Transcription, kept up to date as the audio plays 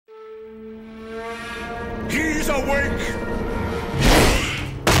He's awake!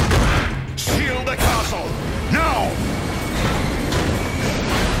 Shield the castle! Now!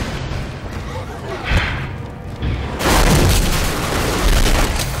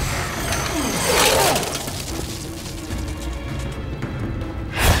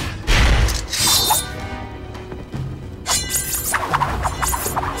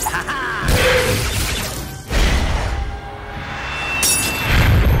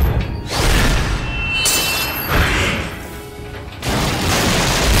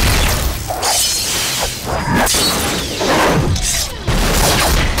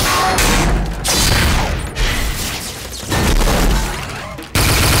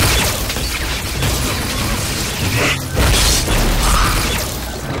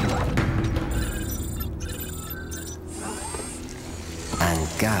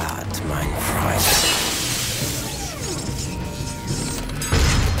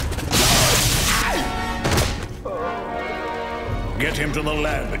 Get him to the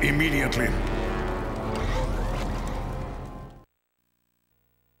lab immediately.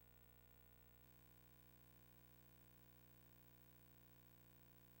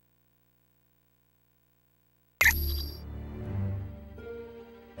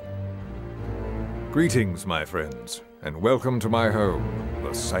 Greetings, my friends, and welcome to my home,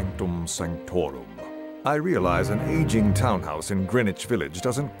 the Sanctum Sanctorum. I realize an aging townhouse in Greenwich Village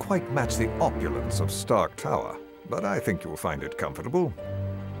doesn't quite match the opulence of Stark Tower, but I think you'll find it comfortable.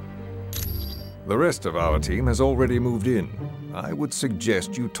 The rest of our team has already moved in. I would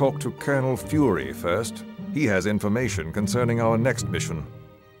suggest you talk to Colonel Fury first. He has information concerning our next mission.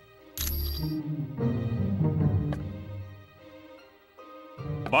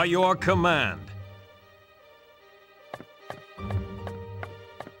 By your command.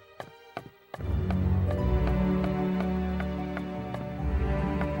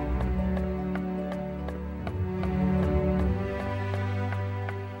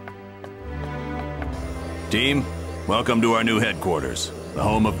 Team, welcome to our new headquarters, the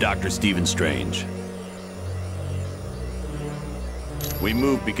home of Dr. Stephen Strange. We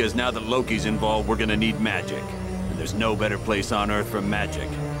moved because now that Loki's involved, we're gonna need magic. And there's no better place on Earth for magic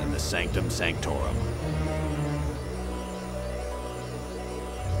than the Sanctum Sanctorum.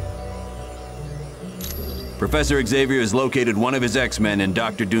 Professor Xavier has located one of his X-Men in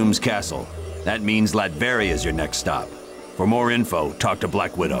Dr. Doom's castle. That means Latveria is your next stop. For more info, talk to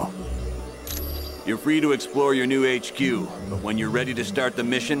Black Widow. You're free to explore your new HQ, but when you're ready to start the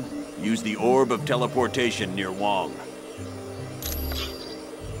mission, use the Orb of Teleportation near Wong.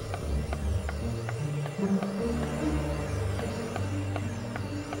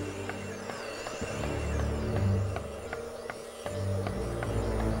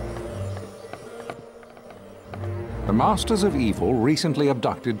 The Masters of Evil recently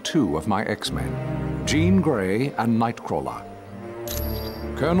abducted 2 of my X-Men, Jean Grey and Nightcrawler.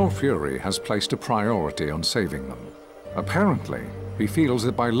 Colonel Fury has placed a priority on saving them. Apparently, he feels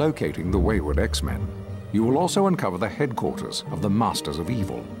that by locating the wayward X-Men, you will also uncover the headquarters of the Masters of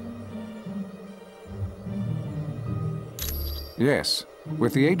Evil. Yes,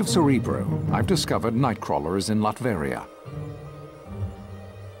 with the aid of Cerebro, I've discovered Nightcrawler is in Latveria.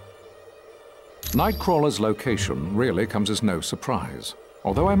 Nightcrawler's location really comes as no surprise,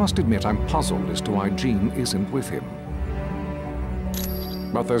 although I must admit I'm puzzled as to why Jean isn't with him.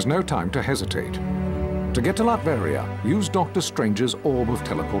 But there's no time to hesitate. To get to Latveria, use Dr. Strange's Orb of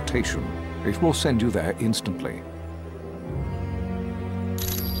Teleportation. It will send you there instantly.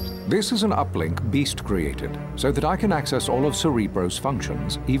 This is an uplink Beast created, so that I can access all of Cerebro's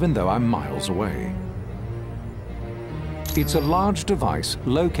functions, even though I'm miles away. It's a large device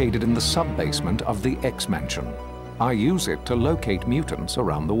located in the sub-basement of the X-Mansion. I use it to locate mutants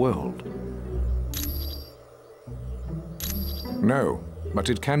around the world. No. But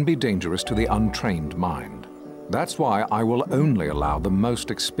it can be dangerous to the untrained mind. That's why I will only allow the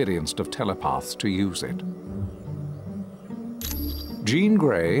most experienced of telepaths to use it. Jean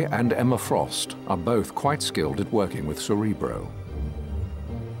Grey and Emma Frost are both quite skilled at working with Cerebro.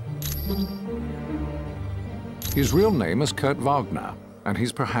 His real name is Kurt Wagner, and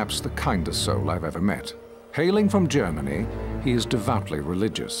he's perhaps the kindest soul I've ever met. Hailing from Germany, he is devoutly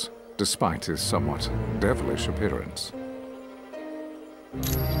religious, despite his somewhat devilish appearance.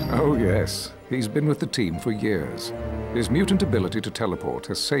 Oh yes, he's been with the team for years. His mutant ability to teleport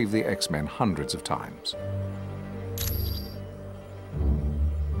has saved the X-Men hundreds of times.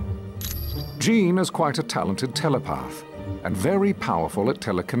 Jean is quite a talented telepath, and very powerful at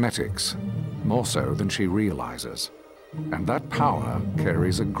telekinetics, more so than she realizes. And that power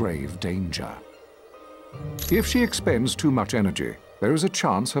carries a grave danger. If she expends too much energy, there is a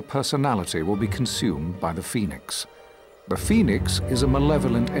chance her personality will be consumed by the Phoenix. The Phoenix is a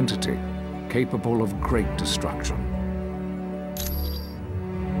malevolent entity, capable of great destruction.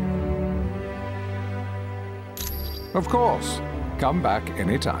 Of course, come back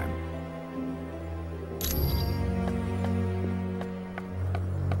anytime.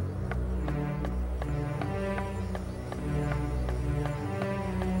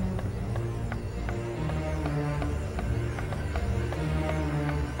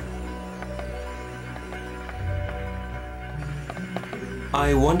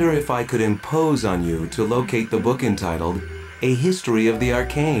 I wonder if I could impose on you to locate the book entitled A History of the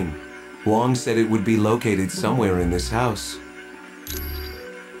Arcane. Wong said it would be located somewhere in this house.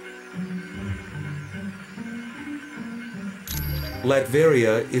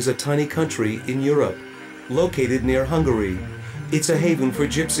 Latveria is a tiny country in Europe, located near Hungary. It's a haven for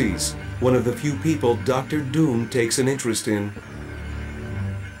gypsies, one of the few people Dr. Doom takes an interest in.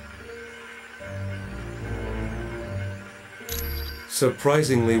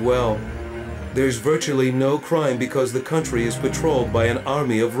 Surprisingly well. There's virtually no crime because the country is patrolled by an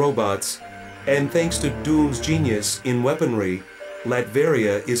army of robots. And thanks to Doom's genius in weaponry,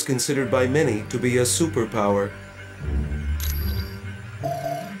 Latveria is considered by many to be a superpower.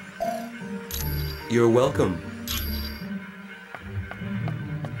 You're welcome.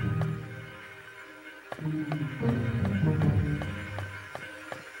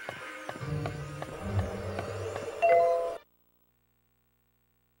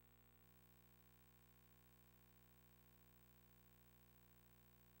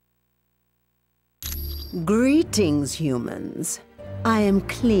 Greetings, humans. I am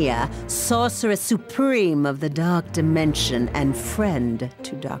Clea, Sorceress Supreme of the Dark Dimension and friend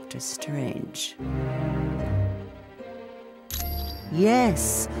to Dr. Strange.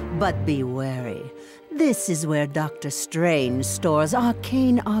 Yes, but be wary. This is where Dr. Strange stores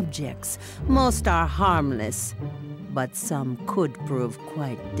arcane objects. Most are harmless, but some could prove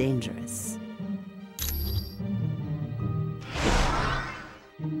quite dangerous.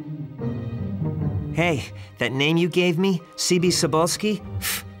 Hey, that name you gave me, C.B. Sobolski,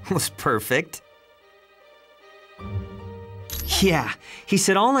 was perfect. Yeah, he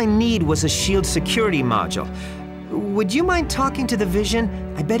said all I need was a shield security module. Would you mind talking to the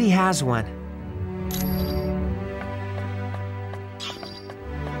Vision? I bet he has one.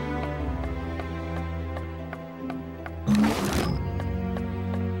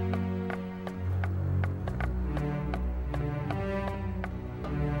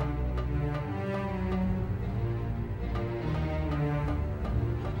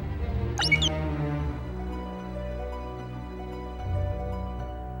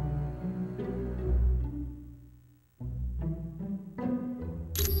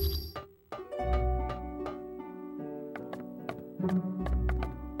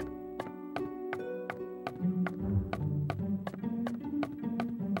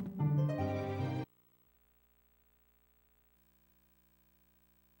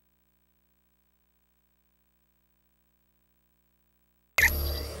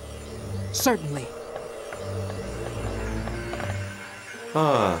 Certainly.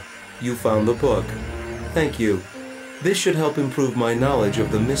 Ah, you found the book. Thank you. This should help improve my knowledge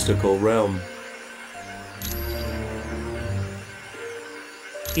of the mystical realm.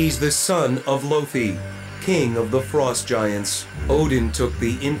 He's the son of Loki, king of the frost giants. Odin took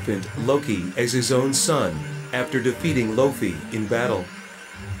the infant Loki as his own son after defeating Loki in battle.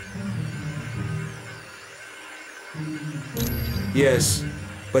 Yes,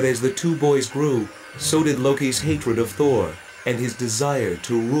 but as the two boys grew, so did Loki's hatred of Thor and his desire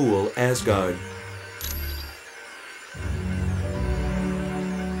to rule Asgard.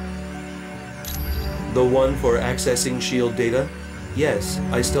 The one for accessing S.H.I.E.L.D. data? Yes,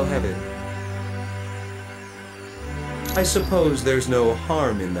 I still have it. I suppose there's no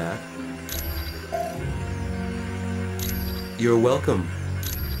harm in that. You're welcome.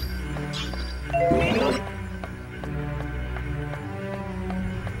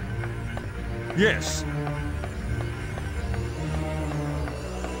 Yes.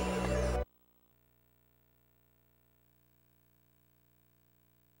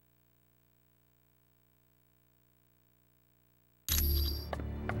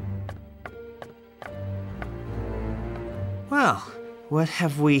 Well, what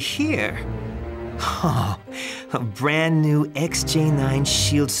have we here? Oh, a brand new XJ9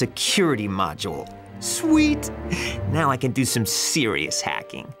 Shield security module. Sweet! Now I can do some serious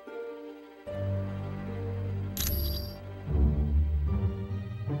hacking.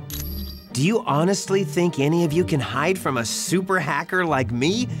 Do you honestly think any of you can hide from a super hacker like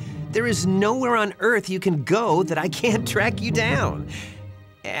me? There is nowhere on Earth you can go that I can't track you down.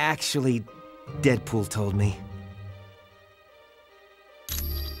 Actually, Deadpool told me.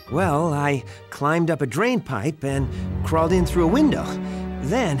 Well, I climbed up a drain pipe and crawled in through a window.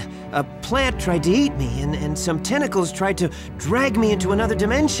 Then, a plant tried to eat me, and some tentacles tried to drag me into another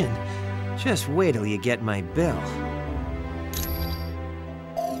dimension. Just wait till you get my bill.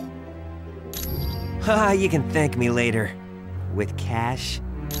 Ah, you can thank me later. With cash.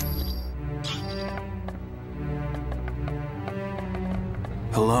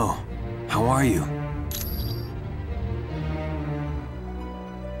 Hello. How are you?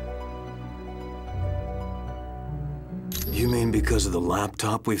 You mean because of the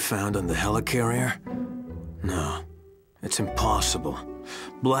laptop we found on the helicarrier? No, it's impossible.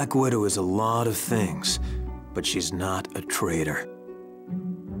 Black Widow is a lot of things, but she's not a traitor.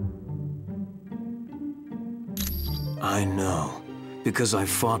 I know, because I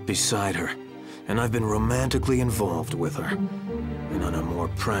fought beside her, and I've been romantically involved with her. And on a more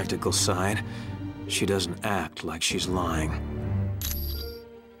practical side, she doesn't act like she's lying.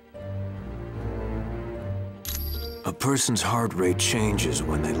 A person's heart rate changes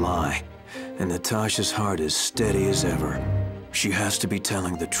when they lie, and Natasha's heart is steady as ever. She has to be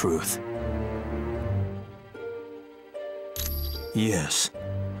telling the truth. Yes,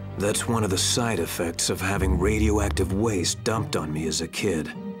 that's one of the side effects of having radioactive waste dumped on me as a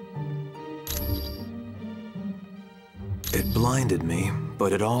kid. It blinded me,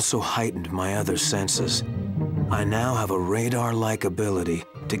 but it also heightened my other senses. I now have a radar-like ability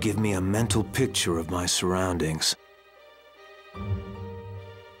to give me a mental picture of my surroundings.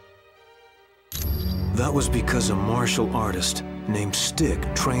 That was because a martial artist named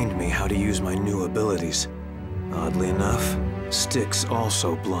Stick trained me how to use my new abilities. Oddly enough, Stick's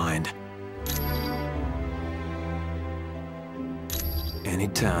also blind.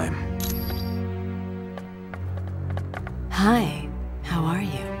 Anytime. Hi, how are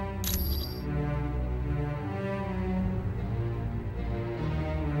you?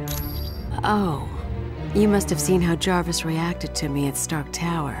 Oh, you must have seen how Jarvis reacted to me at Stark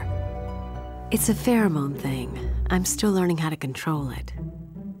Tower. It's a pheromone thing. I'm still learning how to control it.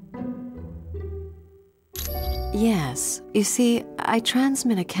 Yes, you see, I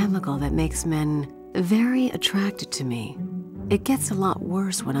transmit a chemical that makes men very attracted to me. It gets a lot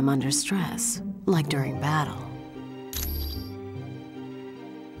worse when I'm under stress, like during battle.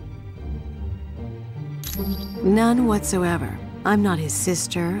 None whatsoever. I'm not his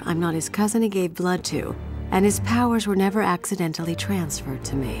sister, I'm not his cousin he gave blood to, and his powers were never accidentally transferred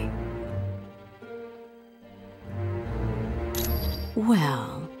to me.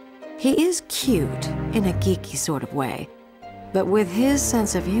 Well, he is cute in a geeky sort of way, but with his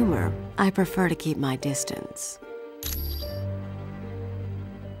sense of humor, I prefer to keep my distance.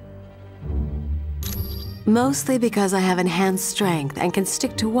 Mostly because I have enhanced strength and can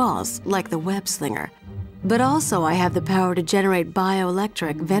stick to walls like the web slinger, but also I have the power to generate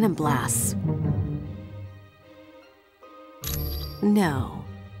bioelectric venom blasts. No,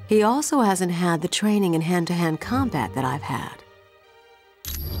 he also hasn't had the training in hand-to-hand combat that I've had.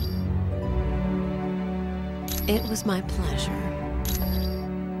 It was my pleasure.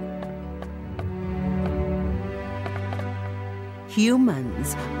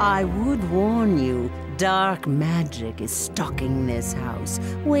 Humans, I would warn you, dark magic is stalking this house,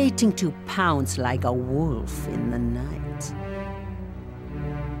 waiting to pounce like a wolf in the night.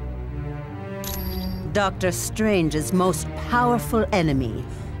 Dr. Strange's most powerful enemy,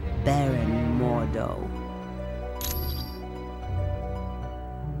 Baron Mordo.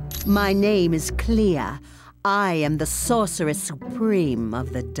 My name is Clea. I am the Sorceress Supreme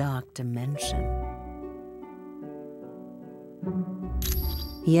of the Dark Dimension.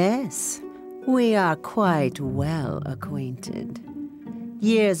 Yes, we are quite well acquainted.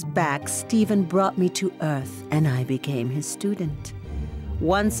 Years back, Stephen brought me to Earth, and I became his student.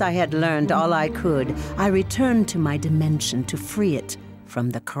 Once I had learned all I could, I returned to my dimension to free it from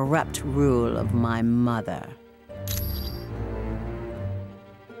the corrupt rule of my mother.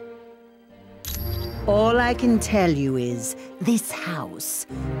 All I can tell you is, this house,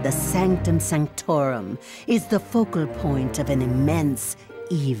 the Sanctum Sanctorum, is the focal point of an immense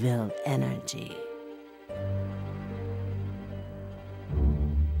evil energy.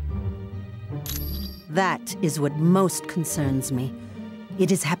 That is what most concerns me.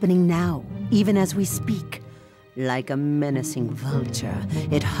 It is happening now, even as we speak. Like a menacing vulture,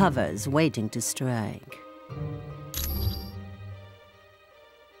 it hovers, waiting to strike.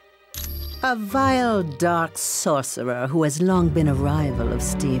 A vile, dark sorcerer who has long been a rival of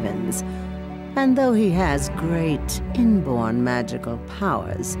Stephen's. And though he has great inborn magical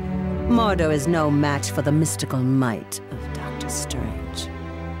powers, Mordo is no match for the mystical might of Dr. Strange.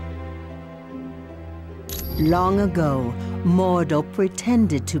 Long ago, Mordo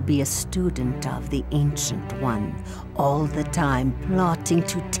pretended to be a student of the Ancient One, all the time plotting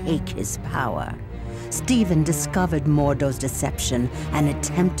to take his power. Stephen discovered Mordo's deception and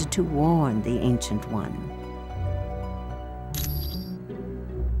attempted to warn the Ancient One.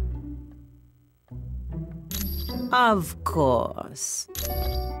 Of course.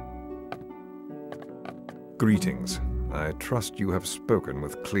 Greetings. I trust you have spoken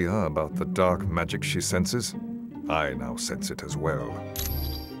with Clea about the dark magic she senses. I now sense it as well.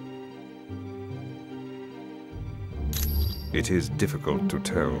 It is difficult to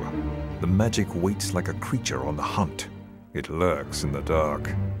tell. The magic waits like a creature on the hunt. It lurks in the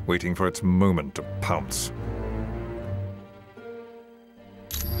dark, waiting for its moment to pounce.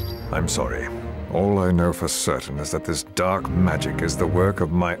 I'm sorry. All I know for certain is that this dark magic is the work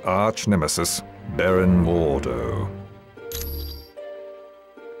of my arch-nemesis, Baron Mordo.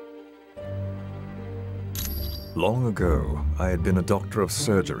 Long ago, I had been a doctor of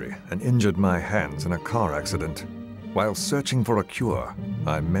surgery and injured my hands in a car accident. While searching for a cure,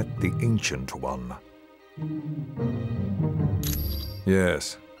 I met the Ancient One.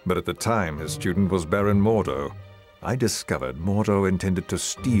 Yes, but at the time his student was Baron Mordo. I discovered Mordo intended to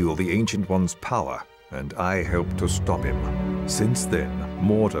steal the Ancient One's power, and I helped to stop him. Since then,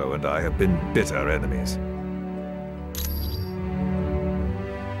 Mordo and I have been bitter enemies.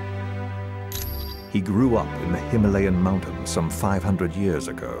 He grew up in the Himalayan mountains some 500 years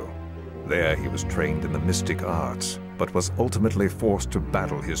ago. There he was trained in the mystic arts, but was ultimately forced to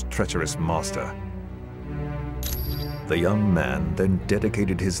battle his treacherous master. The young man then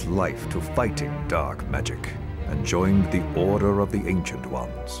dedicated his life to fighting dark magic, and joined the Order of the Ancient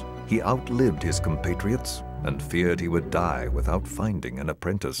Ones. He outlived his compatriots, and feared he would die without finding an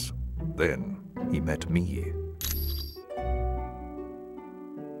apprentice. Then he met me.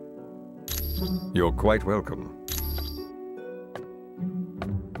 You're quite welcome.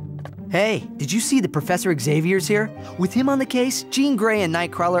 Hey, did you see that Professor Xavier's here? With him on the case, Jean Grey and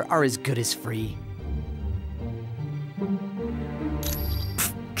Nightcrawler are as good as free.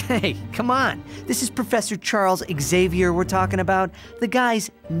 Hey, come on. This is Professor Charles Xavier we're talking about. The guy's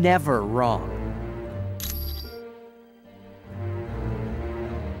never wrong.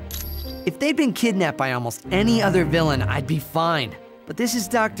 If they'd been kidnapped by almost any other villain, I'd be fine. But this is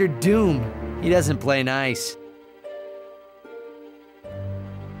Dr. Doom. He doesn't play nice.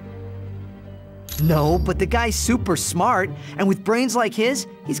 No, but the guy's super smart, and with brains like his,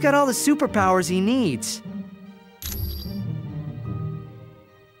 he's got all the superpowers he needs.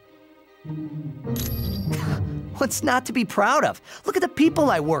 What's not to be proud of? Look at the people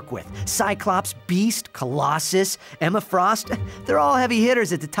I work with. Cyclops, Beast, Colossus, Emma Frost. They're all heavy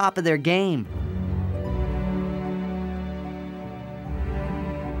hitters at the top of their game.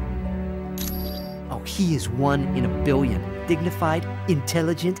 Oh, he is one in a billion. Dignified,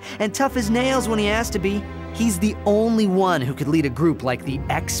 intelligent, and tough as nails when he has to be. He's the only one who could lead a group like the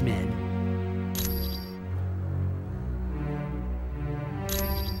X-Men.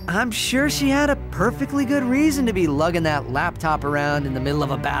 I'm sure she had a perfectly good reason to be lugging that laptop around in the middle of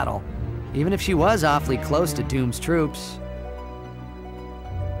a battle, even if she was awfully close to Doom's troops.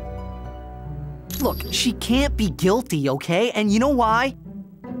 Look, she can't be guilty, okay? And you know why?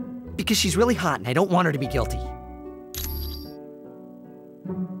 Because she's really hot and I don't want her to be guilty.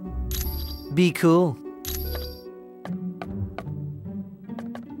 Be cool.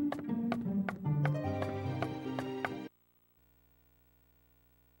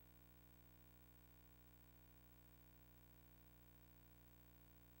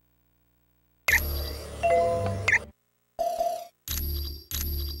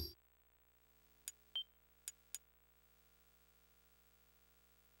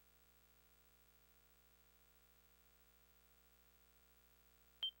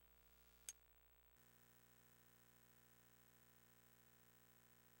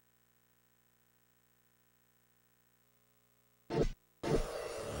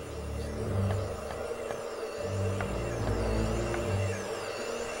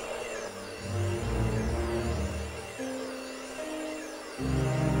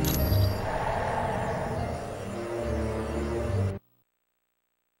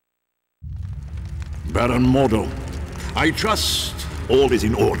 Baron Mordo, I trust all is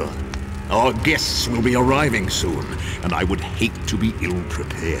in order. Our guests will be arriving soon, and I would hate to be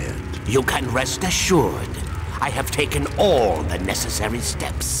ill-prepared. You can rest assured. I have taken all the necessary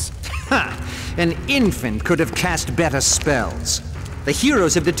steps. Ha! An infant could have cast better spells. The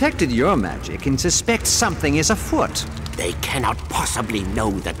heroes have detected your magic and suspect something is afoot. They cannot possibly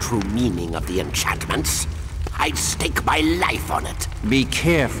know the true meaning of the enchantments. I'd stake my life on it. Be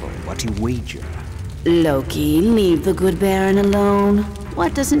careful what you wager. Loki, leave the good Baron alone.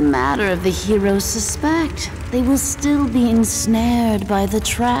 What does it matter if the heroes suspect? They will still be ensnared by the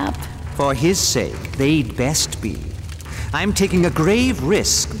trap. For his sake, they'd best be. I'm taking a grave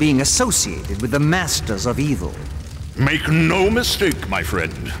risk being associated with the Masters of Evil. Make no mistake, my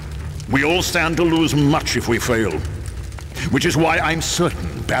friend. We all stand to lose much if we fail. Which is why I'm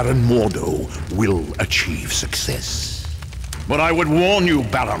certain Baron Mordo will achieve success. But I would warn you,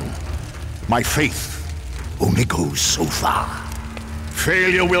 Baron, my faith only goes so far.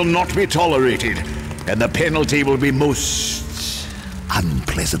 Failure will not be tolerated, and the penalty will be most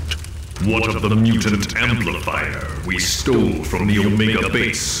unpleasant. What of the mutant amplifier we stole from the Omega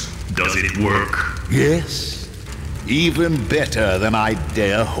base? Does it work? Yes, even better than I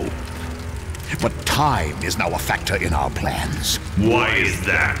dare hope. But time is now a factor in our plans. Why is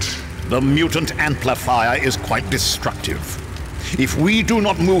that? The mutant amplifier is quite destructive. If we do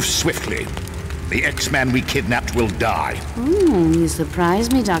not move swiftly, the X-Man we kidnapped will die. You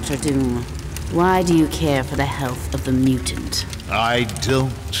surprise me, Dr. Doom. Why do you care for the health of the mutant? I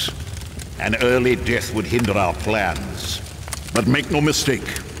don't. An early death would hinder our plans. But make no mistake,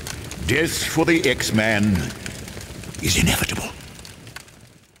 death for the X-Man is inevitable.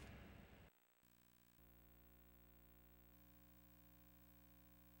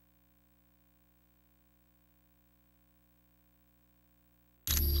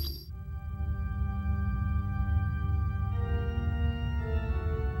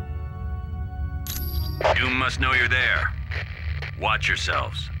 Doom must know you're there. Watch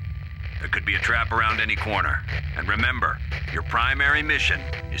yourselves. There could be a trap around any corner. And remember, your primary mission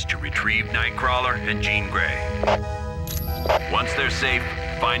is to retrieve Nightcrawler and Jean Grey. Once they're safe,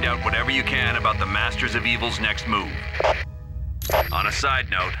 find out whatever you can about the Masters of Evil's next move. On a side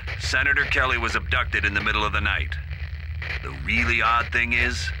note, Senator Kelly was abducted in the middle of the night. The really odd thing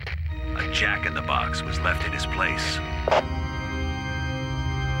is, a jack-in-the-box was left in his place.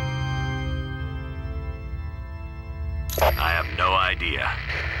 I have no idea,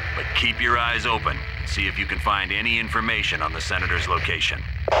 but keep your eyes open and see if you can find any information on the Senator's location.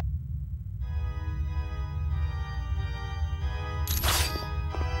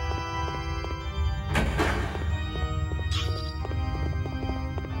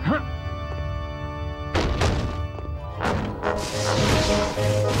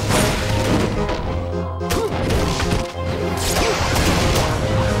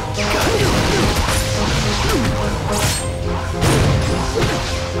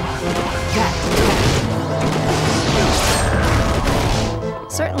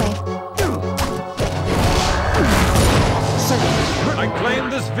 Certainly. I claim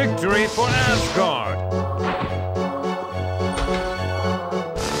this victory for Asgard!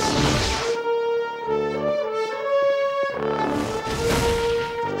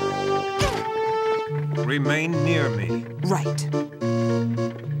 Remain near me. Right.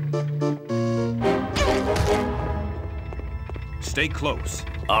 Stay close.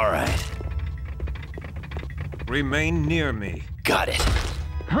 All right. Remain near me. Got it.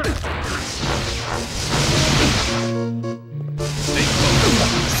 Stay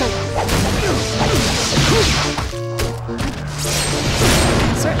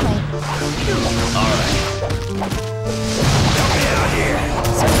Certainly. All right. Help me out here.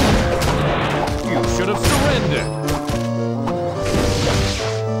 You should have surrendered.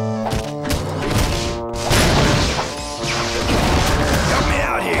 Help me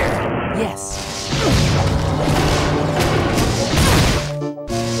out here. Yes.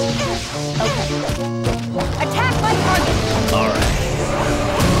 Attack my target! All right.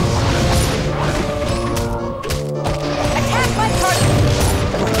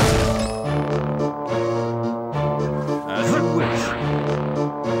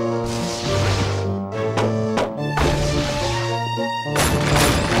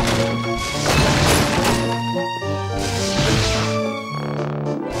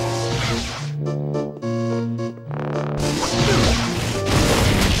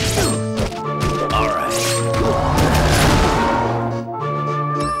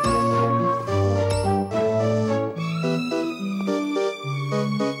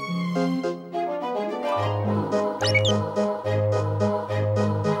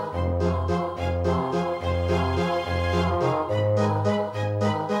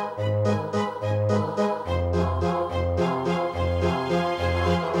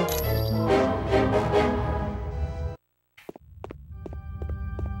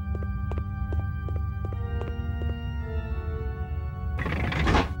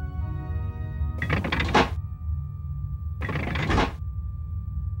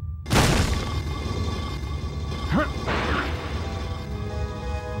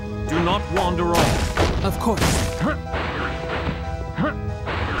 not wander off. Of course.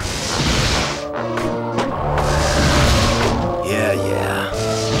 Yeah, yeah.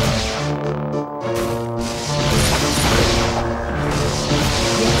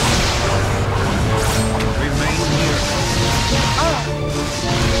 Remain near me.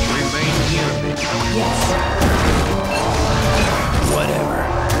 Remain near me. Yes. Whatever.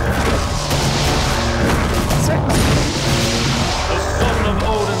 Certainly. The son of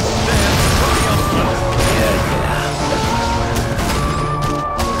Odin stands triumphant.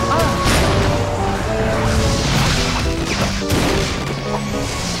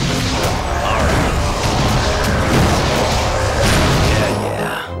 Yeah,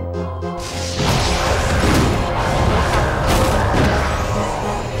 yeah.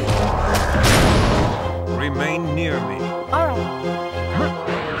 Remain near me. All right.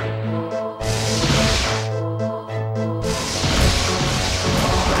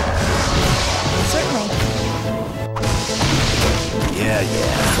 Certainly. Yeah,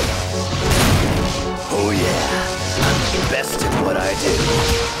 yeah. Oh, yeah. I'm the best at what I do.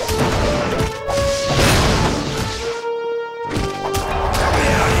 Help me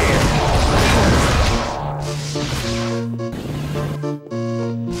out here.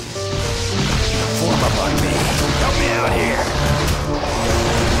 Form up on me. Help me out here.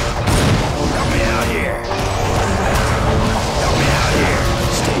 Help me out here. Help me out here.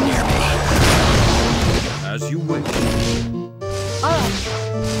 Stay near me. As you wish.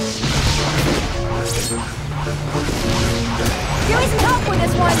 Give me some help with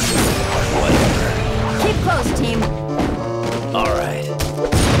this one. Whatever. Keep close, team. All right.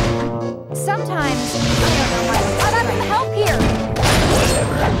 Sometimes, I don't know why. I've got some help here.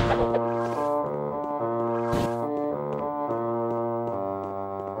 Whatever.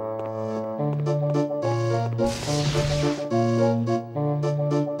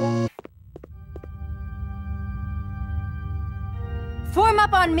 Form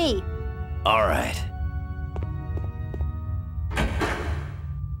up on me. All right.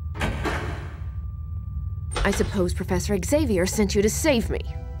 I suppose Professor Xavier sent you to save me.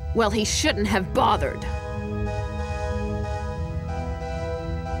 Well, he shouldn't have bothered.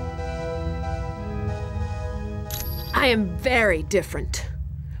 I am very different.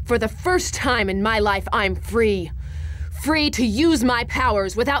 For the first time in my life, I'm free. Free to use my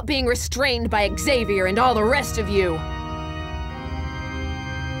powers without being restrained by Xavier and all the rest of you.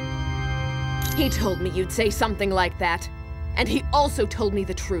 He told me you'd say something like that. And he also told me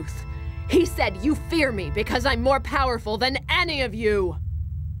the truth. He said you fear me because I'm more powerful than any of you.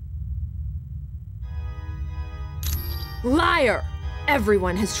 Liar!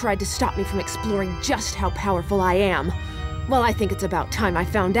 Everyone has tried to stop me from exploring just how powerful I am. Well, I think it's about time I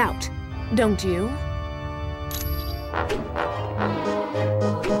found out. Don't you?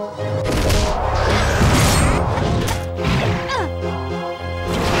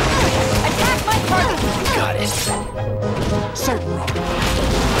 Attack my target! Got it. Certainly.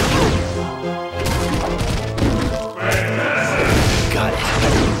 Got it.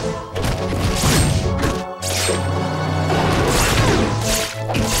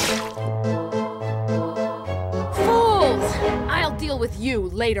 Fools! I'll deal with you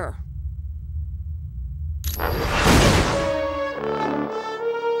later.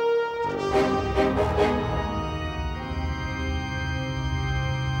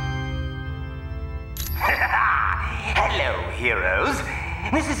 Hello, heroes.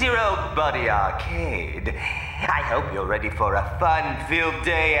 This is your old buddy Arcane. I hope you're ready for a fun-filled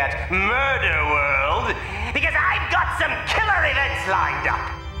day at Murderworld, because I've got some killer events lined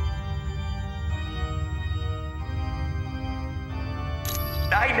up.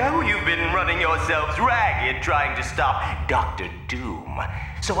 I know you've been running yourselves ragged trying to stop Dr. Doom,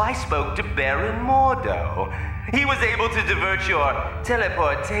 so I spoke to Baron Mordo. He was able to divert your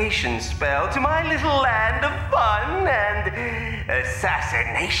teleportation spell to my little land of fun and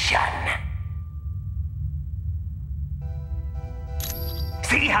assassination.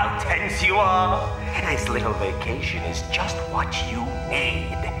 See how tense you are? This little vacation is just what you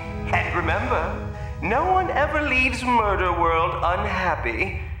need. And remember, no one ever leaves Murderworld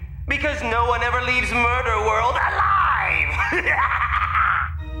unhappy, because no one ever leaves Murderworld alive!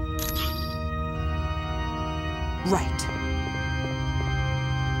 Right.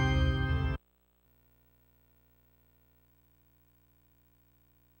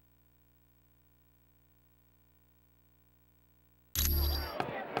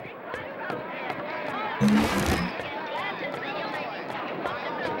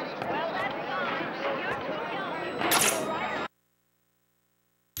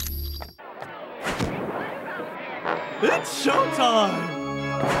 It's showtime!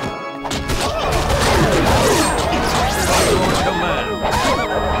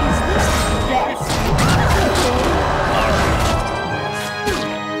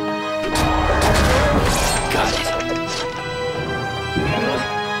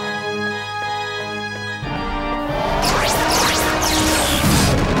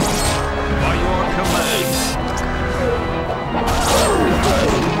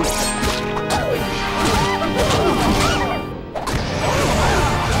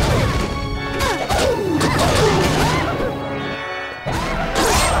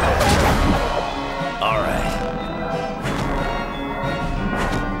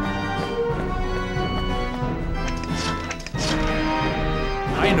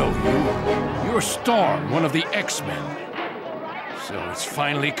 I know you. You're Storm, one of the X-Men. So it's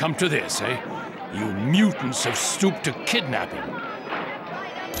finally come to this, eh? You mutants have stooped to kidnapping.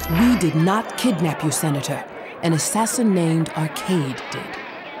 We did not kidnap you, Senator. An assassin named Arcane did.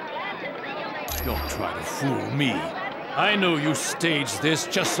 Don't try to fool me. I know you staged this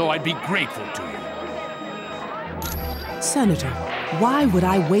just so I'd be grateful to you. Senator, why would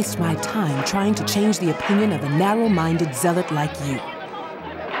I waste my time trying to change the opinion of a narrow-minded zealot like you?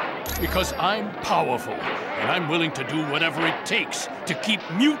 Because I'm powerful, and I'm willing to do whatever it takes to keep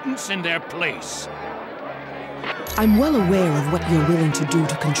mutants in their place. I'm well aware of what you're willing to do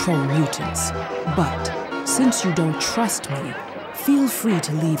to control mutants, but since you don't trust me, feel free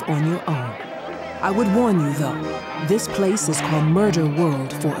to leave on your own. I would warn you, though, this place is called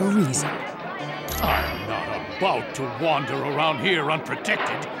Murderworld for a reason. I'm not about to wander around here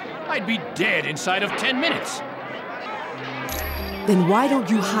unprotected. I'd be dead inside of 10 minutes. Then why don't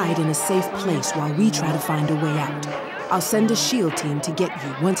you hide in a safe place while we try to find a way out? I'll send a SHIELD team to get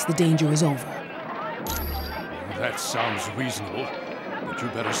you once the danger is over. That sounds reasonable, but you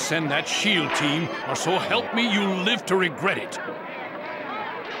better send that SHIELD team, or so help me, you'll live to regret it.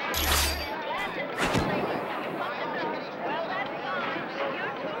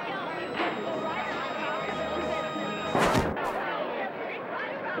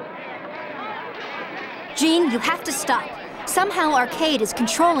 Jean, you have to stop. Somehow Arcane is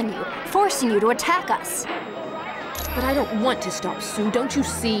controlling you, forcing you to attack us. But I don't want to stop, Sue, don't you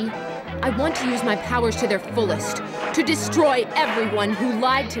see? I want to use my powers to their fullest, to destroy everyone who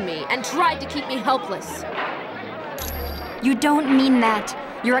lied to me and tried to keep me helpless. You don't mean that.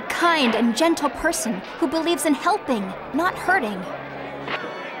 You're a kind and gentle person who believes in helping, not hurting.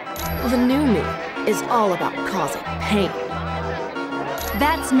 The new me is all about causing pain.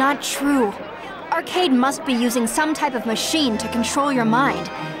 That's not true. Arcane must be using some type of machine to control your mind.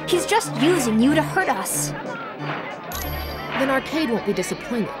 He's just using you to hurt us. Then Arcane won't be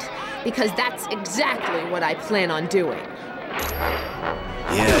disappointed, because that's exactly what I plan on doing.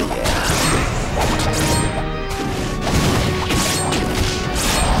 Yeah.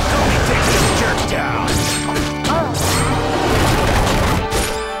 Help me take this jerk down!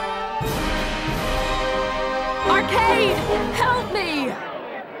 Arcane! Help me!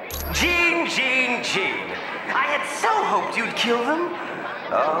 Jean. I had so hoped you'd kill them.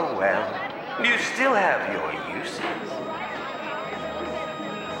 Oh, well. You still have your uses.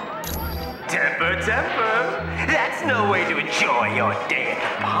 Temper. That's no way to enjoy your day at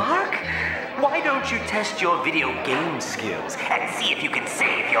the park. Why don't you test your video game skills and see if you can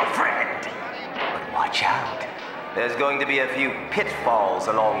save your friend? But watch out. There's going to be a few pitfalls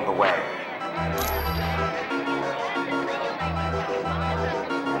along the way.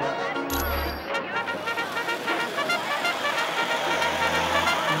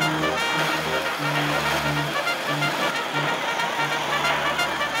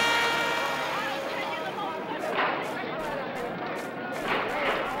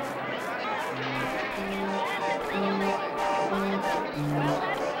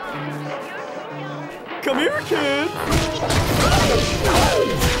 Come here, kid!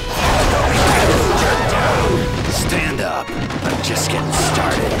 Stand up. I'm just getting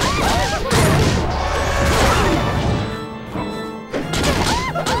started.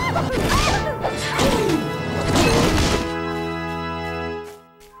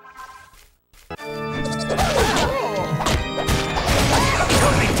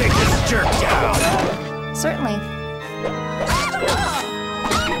 Help me take this jerk down! Certainly.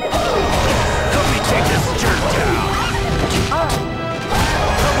 Take this jerk down!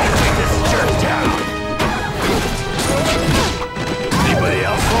 Take this jerk down! Anybody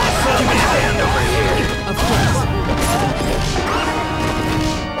else want to give me a hand over here? Of course.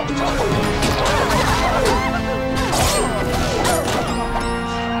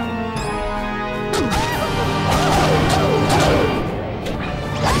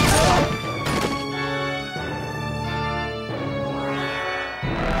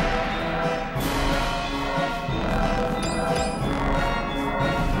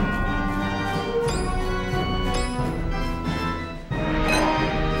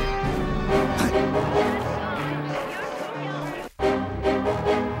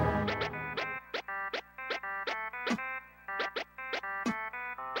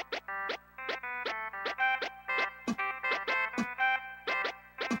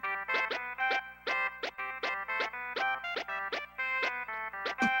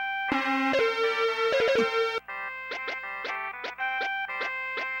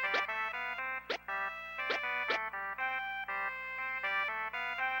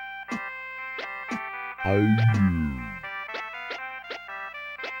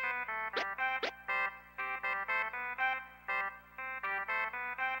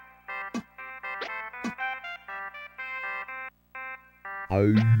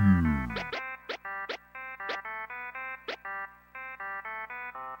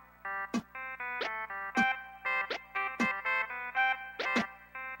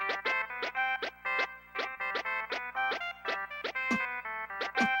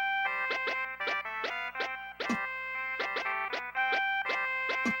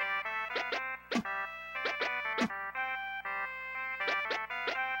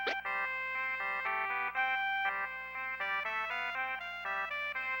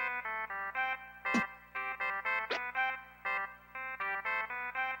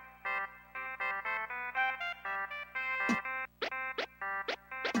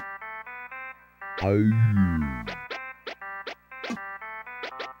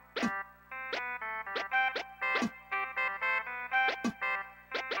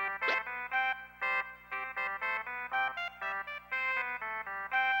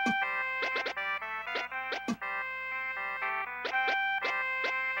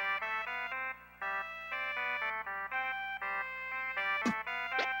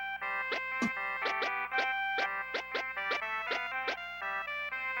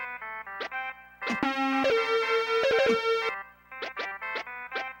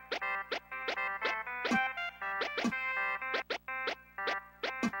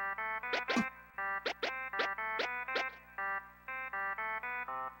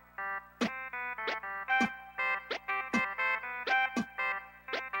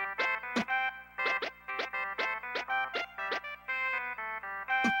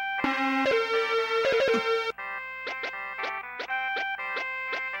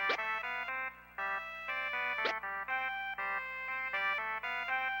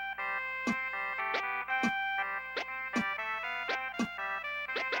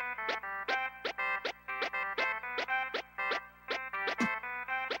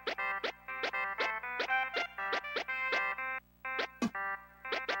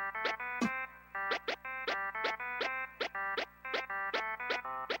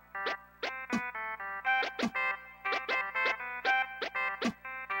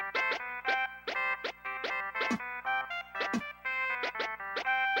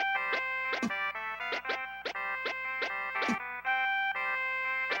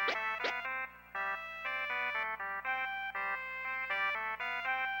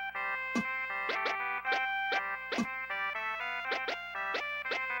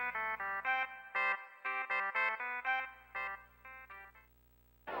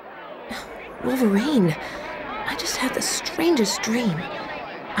 Wolverine, I just had the strangest dream.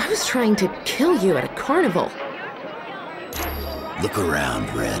 I was trying to kill you at a carnival. Look around,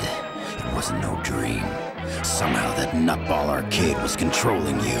 Red. It wasn't no dream. Somehow that nutball Arcade was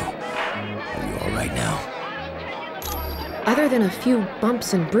controlling you. Are you all right now? Other than a few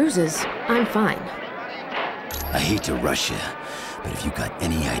bumps and bruises, I'm fine. I hate to rush you, but have you got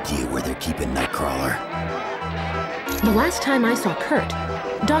any idea where they're keeping Nightcrawler? The last time I saw Kurt,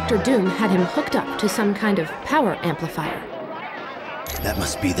 Dr. Doom had him hooked up to some kind of power amplifier. That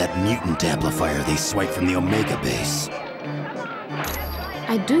must be that mutant amplifier they swiped from the Omega base.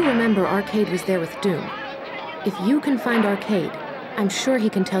 I do remember Arcade was there with Doom. If you can find Arcade, I'm sure he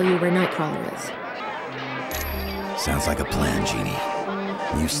can tell you where Nightcrawler is. Sounds like a plan,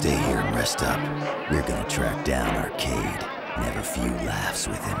 Jeannie. You stay here and rest up. We're gonna track down Arcade and have a few laughs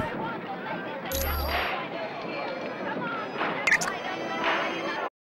with him.